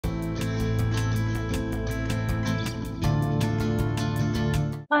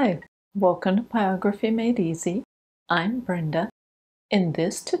Hi, welcome to Pyrography Made Easy. I'm Brenda. In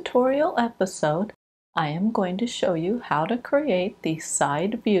this tutorial episode, I am going to show you how to create the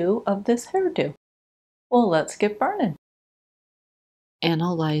side view of this hairdo. Well, let's get burning.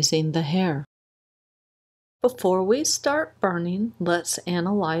 Analyzing the hair. Before we start burning, let's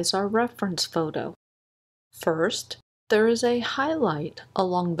analyze our reference photo. First, there is a highlight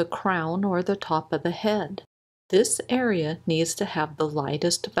along the crown or the top of the head. This area needs to have the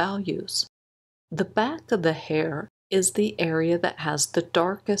lightest values. The back of the hair is the area that has the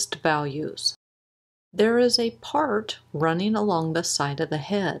darkest values. There is a part running along the side of the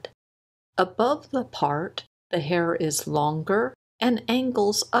head. Above the part, the hair is longer and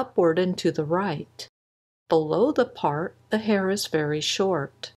angles upward and to the right. Below the part, the hair is very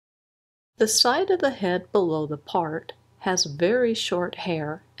short. The side of the head below the part has very short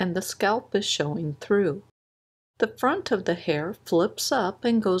hair and the scalp is showing through. The front of the hair flips up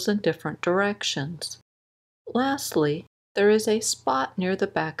and goes in different directions. Lastly, there is a spot near the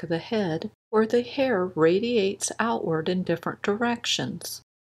back of the head where the hair radiates outward in different directions.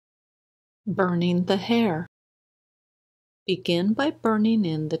 Burning the hair. Begin by burning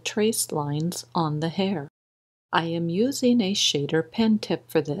in the trace lines on the hair. I am using a shader pen tip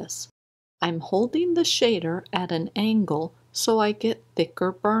for this. I'm holding the shader at an angle so I get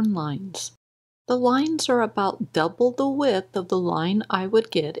thicker burn lines. The lines are about double the width of the line I would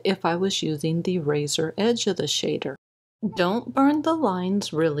get if I was using the razor edge of the shader. Don't burn the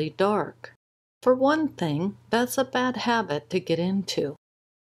lines really dark. For one thing, that's a bad habit to get into.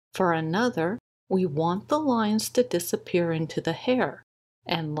 For another, we want the lines to disappear into the hair,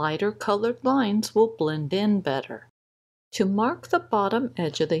 and lighter colored lines will blend in better. To mark the bottom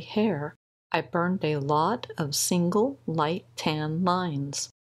edge of the hair, I burned a lot of single light tan lines.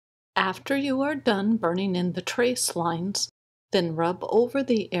 After you are done burning in the trace lines, then rub over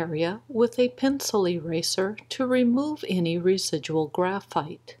the area with a pencil eraser to remove any residual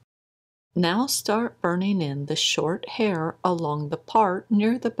graphite. Now start burning in the short hair along the part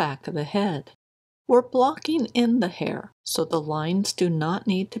near the back of the head. We're blocking in the hair, so the lines do not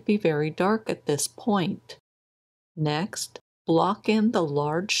need to be very dark at this point. Next, block in the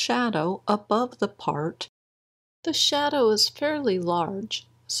large shadow above the part. The shadow is fairly large,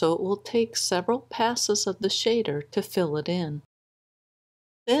 so it will take several passes of the shader to fill it in.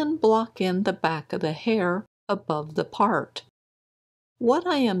 Then block in the back of the hair above the part. What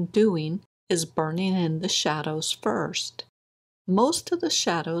I am doing is burning in the shadows first. Most of the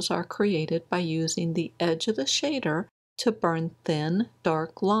shadows are created by using the edge of the shader to burn thin,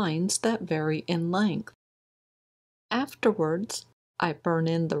 dark lines that vary in length. Afterwards, I burn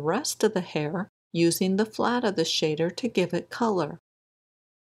in the rest of the hair using the flat of the shader to give it color.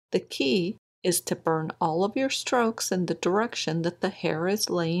 The key is to burn all of your strokes in the direction that the hair is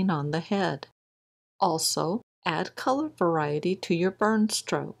laying on the head. Also, add color variety to your burn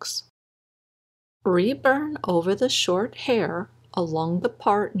strokes. Reburn over the short hair along the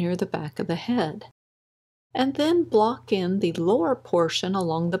part near the back of the head, and then block in the lower portion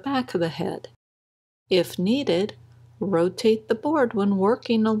along the back of the head. If needed, rotate the board when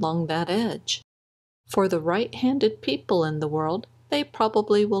working along that edge. For the right-handed people in the world, they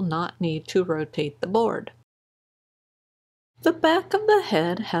probably will not need to rotate the board. The back of the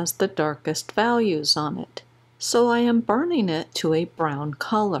head has the darkest values on it, so I am burning it to a brown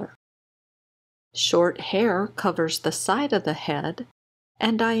color. Short hair covers the side of the head,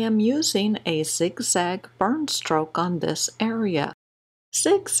 and I am using a zigzag burn stroke on this area.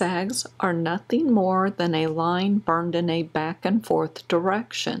 Zigzags are nothing more than a line burned in a back and forth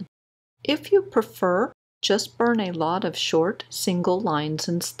direction. If you prefer, just burn a lot of short, single lines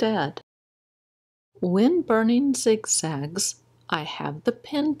instead. When burning zigzags, I have the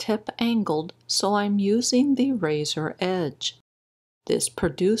pen tip angled, so I'm using the razor edge. This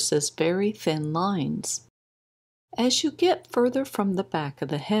produces very thin lines. As you get further from the back of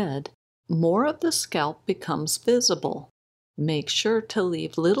the head, more of the scalp becomes visible. Make sure to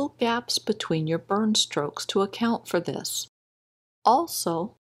leave little gaps between your burn strokes to account for this.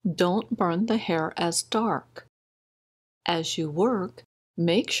 Also, don't burn the hair as dark. As you work,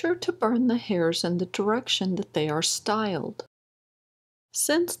 make sure to burn the hairs in the direction that they are styled.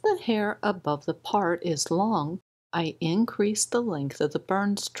 Since the hair above the part is long, I increase the length of the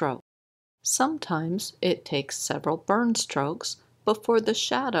burn stroke. Sometimes it takes several burn strokes before the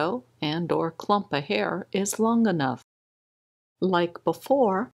shadow and/or clump of hair is long enough. Like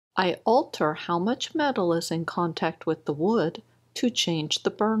before, I alter how much metal is in contact with the wood to change the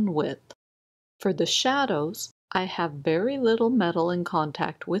burn width. For the shadows, I have very little metal in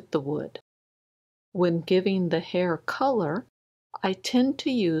contact with the wood. When giving the hair color, I tend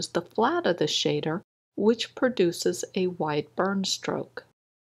to use the flat of the shader, which produces a wide burn stroke.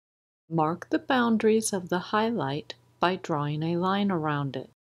 Mark the boundaries of the highlight by drawing a line around it.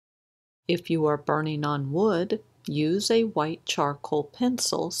 If you are burning on wood, use a white charcoal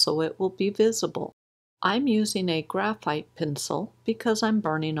pencil so it will be visible. I'm using a graphite pencil because I'm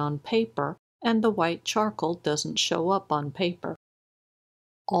burning on paper and the white charcoal doesn't show up on paper.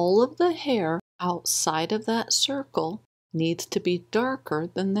 All of the hair outside of that circle needs to be darker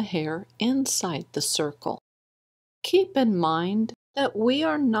than the hair inside the circle. Keep in mind that we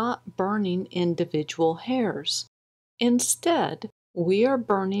are not burning individual hairs. Instead, we are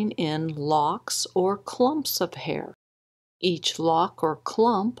burning in locks or clumps of hair. Each lock or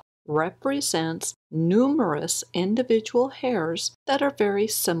clump represents numerous individual hairs that are very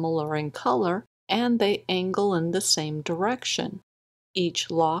similar in color and they angle in the same direction.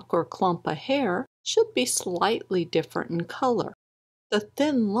 Each lock or clump of hair should be slightly different in color. The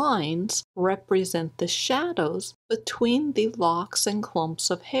thin lines represent the shadows between the locks and clumps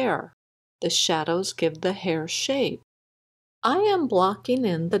of hair. The shadows give the hair shape. I am blocking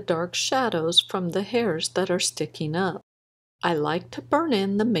in the dark shadows from the hairs that are sticking up. I like to burn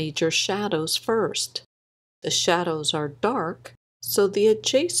in the major shadows first. The shadows are dark, so the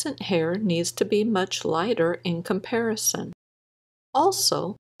adjacent hair needs to be much lighter in comparison.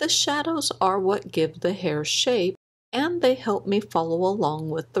 Also, the shadows are what give the hair shape, and they help me follow along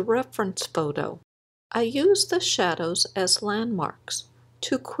with the reference photo. I use the shadows as landmarks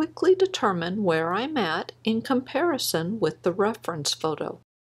to quickly determine where I'm at in comparison with the reference photo.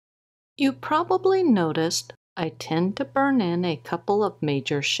 You probably noticed I tend to burn in a couple of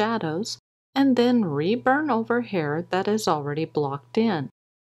major shadows and then reburn over hair that is already blocked in.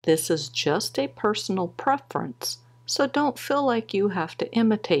 This is just a personal preference, so don't feel like you have to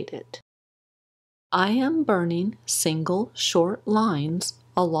imitate it. I am burning single short lines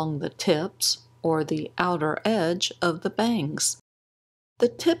along the tips or the outer edge of the bangs. The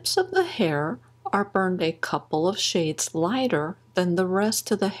tips of the hair are burned a couple of shades lighter than the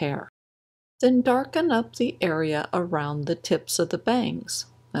rest of the hair. Then darken up the area around the tips of the bangs.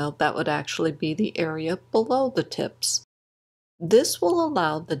 Well, that would actually be the area below the tips. This will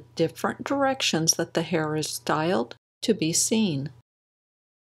allow the different directions that the hair is styled to be seen.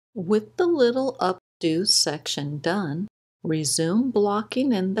 With the little updo section done, resume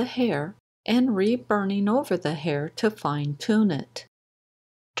blocking in the hair and reburning over the hair to fine-tune it.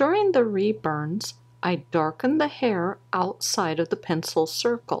 During the reburns, I darken the hair outside of the pencil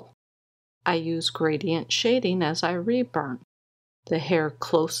circle. I use gradient shading as I reburn. The hair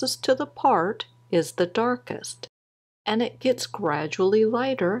closest to the part is the darkest, and it gets gradually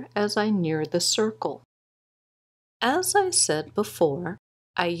lighter as I near the circle. As I said before,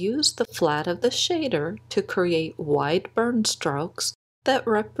 I use the flat of the shader to create wide burn strokes that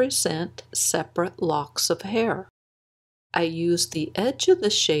represent separate locks of hair. I use the edge of the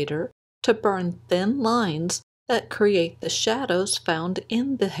shader to burn thin lines that create the shadows found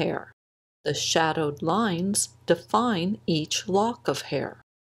in the hair. The shadowed lines define each lock of hair.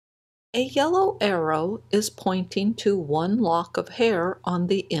 A yellow arrow is pointing to one lock of hair on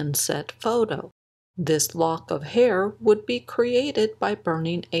the inset photo. This lock of hair would be created by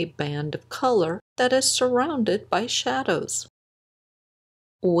burning a band of color that is surrounded by shadows.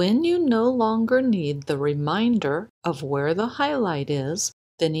 When you no longer need the reminder of where the highlight is,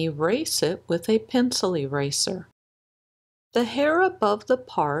 then erase it with a pencil eraser. The hair above the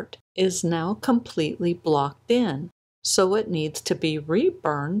part is now completely blocked in, so it needs to be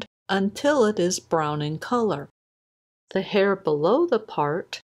reburned until it is brown in color. The hair below the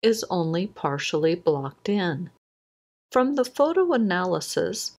part is only partially blocked in. From the photo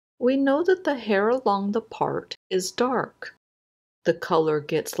analysis, we know that the hair along the part is dark. The color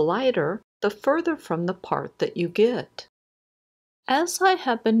gets lighter the further from the part that you get. As I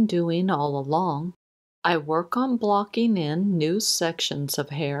have been doing all along, I work on blocking in new sections of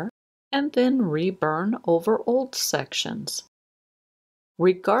hair and then reburn over old sections.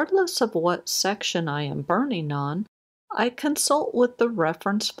 Regardless of what section I am burning on, I consult with the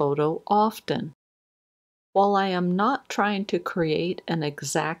reference photo often. While I am not trying to create an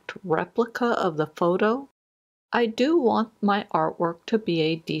exact replica of the photo, I do want my artwork to be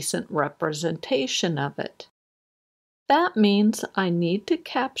a decent representation of it. That means I need to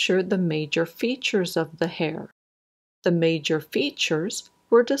capture the major features of the hair. The major features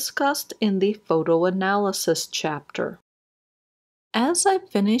were discussed in the photo analysis chapter. As I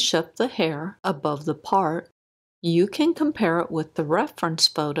finish up the hair above the part, you can compare it with the reference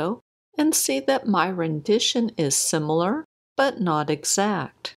photo and see that my rendition is similar but not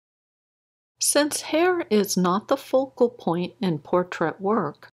exact. Since hair is not the focal point in portrait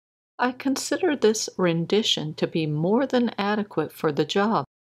work, I consider this rendition to be more than adequate for the job.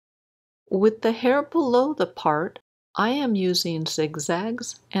 With the hair below the part, I am using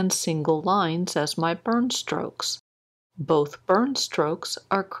zigzags and single lines as my burn strokes. Both burn strokes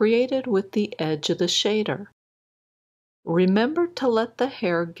are created with the edge of the shader. Remember to let the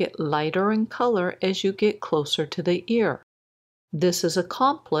hair get lighter in color as you get closer to the ear. This is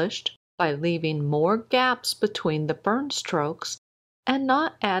accomplished by leaving more gaps between the burn strokes and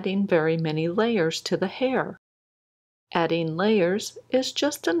not adding very many layers to the hair. Adding layers is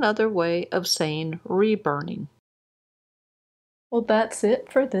just another way of saying reburning. Well, that's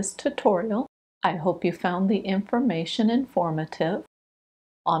it for this tutorial. I hope you found the information informative.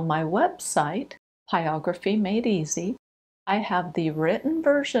 On my website, Pyrography Made Easy, I have the written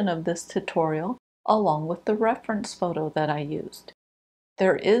version of this tutorial along with the reference photo that I used.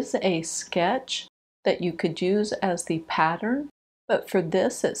 There is a sketch that you could use as the pattern, but for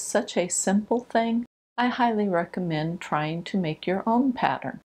this it's such a simple thing, I highly recommend trying to make your own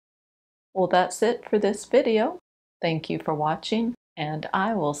pattern. Well, that's it for this video. Thank you for watching, and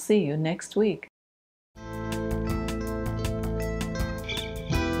I will see you next week.